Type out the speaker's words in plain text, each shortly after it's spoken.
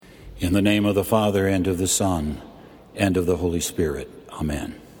In the name of the Father, and of the Son, and of the Holy Spirit.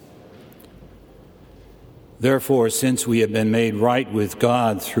 Amen. Therefore, since we have been made right with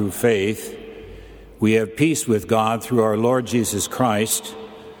God through faith, we have peace with God through our Lord Jesus Christ,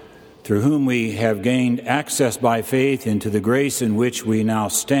 through whom we have gained access by faith into the grace in which we now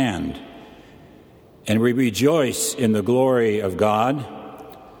stand. And we rejoice in the glory of God.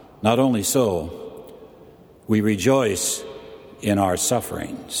 Not only so, we rejoice in our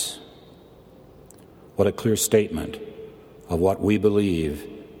sufferings. What a clear statement of what we believe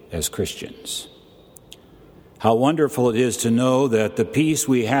as Christians. How wonderful it is to know that the peace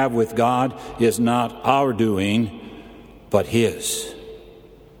we have with God is not our doing, but His.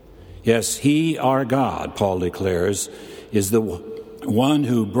 Yes, He, our God, Paul declares, is the one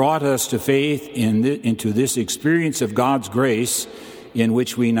who brought us to faith into this experience of God's grace in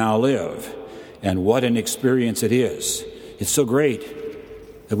which we now live. And what an experience it is. It's so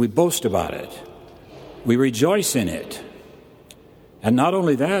great that we boast about it. We rejoice in it. And not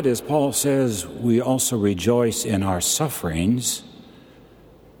only that, as Paul says, we also rejoice in our sufferings,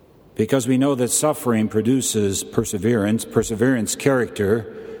 because we know that suffering produces perseverance, perseverance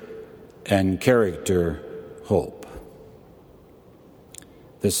character, and character hope.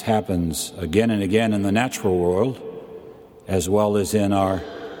 This happens again and again in the natural world, as well as in our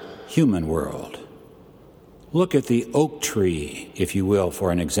human world. Look at the oak tree, if you will,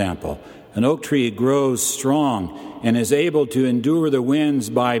 for an example. An oak tree grows strong and is able to endure the winds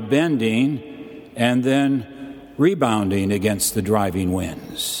by bending and then rebounding against the driving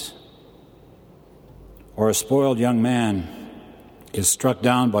winds. Or a spoiled young man is struck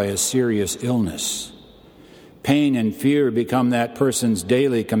down by a serious illness. Pain and fear become that person's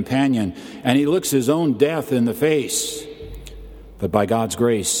daily companion, and he looks his own death in the face. But by God's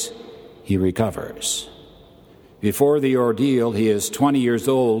grace, he recovers. Before the ordeal, he is 20 years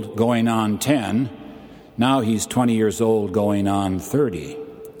old, going on 10. Now he's 20 years old, going on 30.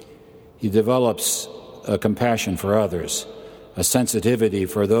 He develops a compassion for others, a sensitivity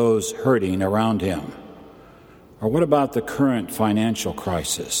for those hurting around him. Or what about the current financial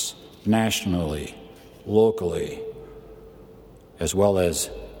crisis, nationally, locally, as well as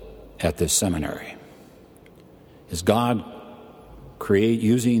at this seminary? Is God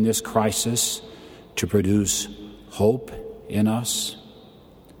using this crisis to produce hope in us?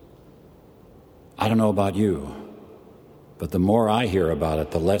 I don't know about you, but the more I hear about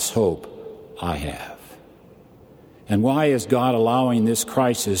it, the less hope I have. And why is God allowing this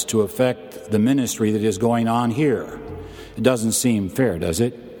crisis to affect the ministry that is going on here? It doesn't seem fair, does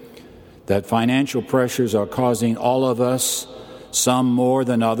it? That financial pressures are causing all of us, some more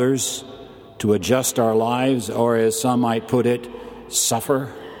than others, to adjust our lives, or as some might put it,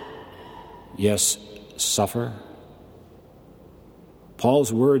 suffer. Yes, suffer.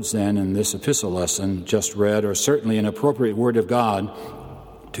 Paul's words then in this epistle lesson just read are certainly an appropriate word of God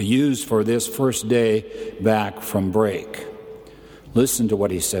to use for this first day back from break. Listen to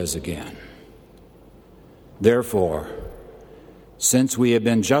what he says again. Therefore, since we have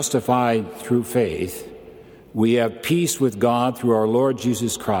been justified through faith, we have peace with God through our Lord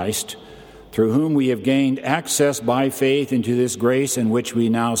Jesus Christ, through whom we have gained access by faith into this grace in which we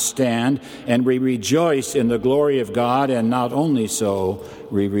now stand, and we rejoice in the glory of God, and not only so,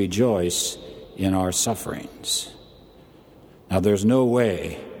 we rejoice in our sufferings. Now, there's no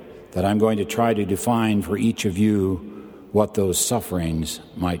way that I'm going to try to define for each of you what those sufferings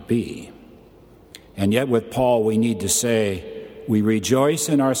might be. And yet with Paul, we need to say, we rejoice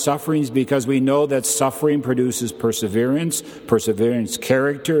in our sufferings because we know that suffering produces perseverance, perseverance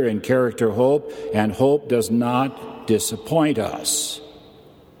character, and character hope, and hope does not disappoint us.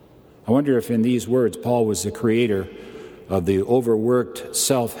 I wonder if in these words Paul was the creator of the overworked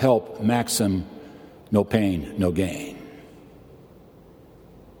self-help maxim, no pain, no gain.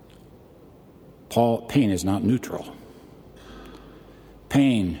 Pain is not neutral.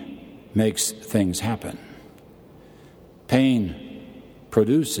 Pain makes things happen. Pain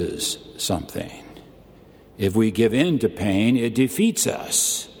produces something. If we give in to pain, it defeats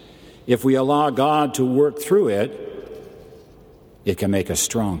us. If we allow God to work through it, it can make us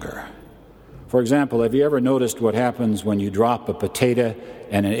stronger. For example, have you ever noticed what happens when you drop a potato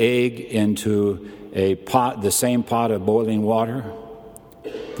and an egg into a pot, the same pot of boiling water?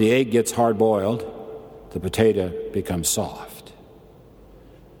 The egg gets hard-boiled, the potato becomes soft.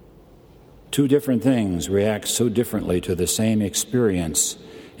 Two different things react so differently to the same experience,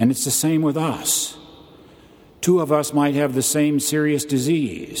 and it's the same with us. Two of us might have the same serious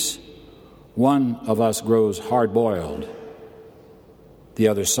disease. One of us grows hard-boiled, the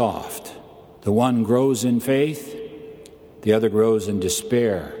other soft. The one grows in faith, the other grows in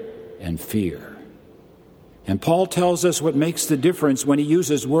despair and fear. And Paul tells us what makes the difference when he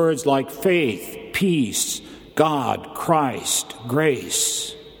uses words like faith, peace, God, Christ,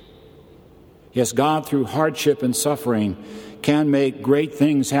 grace. Yes, God, through hardship and suffering, can make great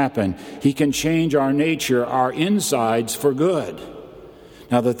things happen. He can change our nature, our insides, for good.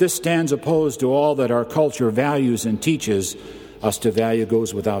 Now, that this stands opposed to all that our culture values and teaches us to value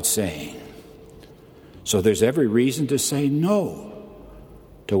goes without saying. So there's every reason to say no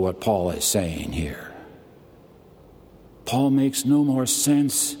to what Paul is saying here. Paul makes no more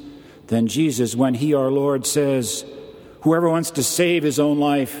sense than Jesus when he, our Lord, says, whoever wants to save his own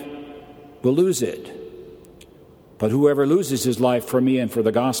life will lose it. But whoever loses his life for me and for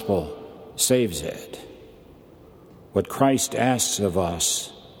the gospel saves it. What Christ asks of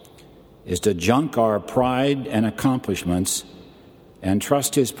us is to junk our pride and accomplishments and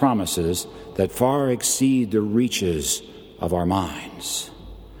trust his promises that far exceed the reaches of our minds.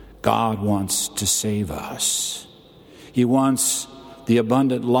 God wants to save us. He wants the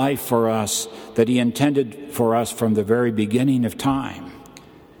abundant life for us that he intended for us from the very beginning of time.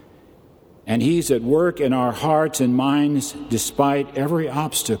 And he's at work in our hearts and minds despite every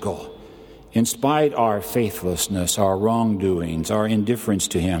obstacle, in spite our faithlessness, our wrongdoings, our indifference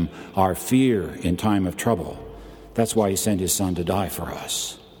to him, our fear in time of trouble. That's why he sent his Son to die for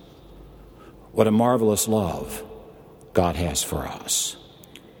us. What a marvelous love God has for us.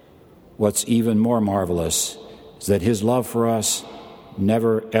 What's even more marvelous is that his love for us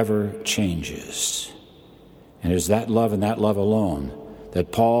never, ever changes. And it is that love and that love alone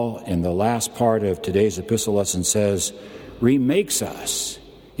that Paul, in the last part of today's epistle lesson, says, remakes us.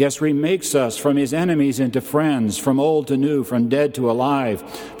 Yes, remakes us from his enemies into friends, from old to new, from dead to alive,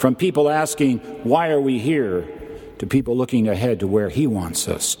 from people asking, why are we here, to people looking ahead to where he wants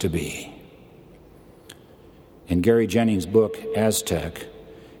us to be. In Gary Jennings' book, Aztec,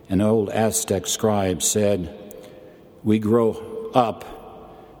 an old Aztec scribe said, we grow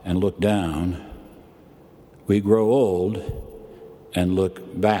up and look down. We grow old and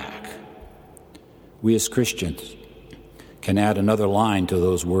look back. We as Christians can add another line to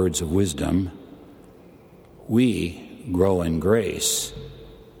those words of wisdom. We grow in grace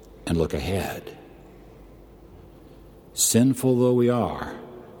and look ahead. Sinful though we are,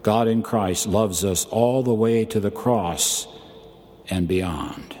 God in Christ loves us all the way to the cross and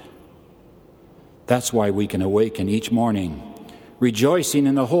beyond. That's why we can awaken each morning, rejoicing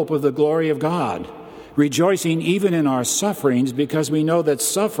in the hope of the glory of God, rejoicing even in our sufferings, because we know that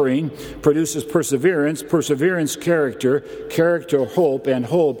suffering produces perseverance, perseverance character, character hope, and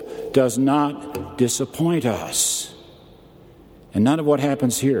hope does not disappoint us. And none of what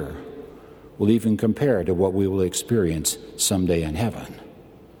happens here will even compare to what we will experience someday in heaven.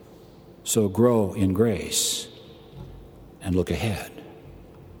 So grow in grace and look ahead.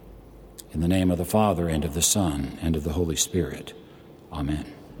 In the name of the Father, and of the Son, and of the Holy Spirit.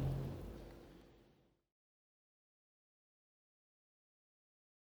 Amen.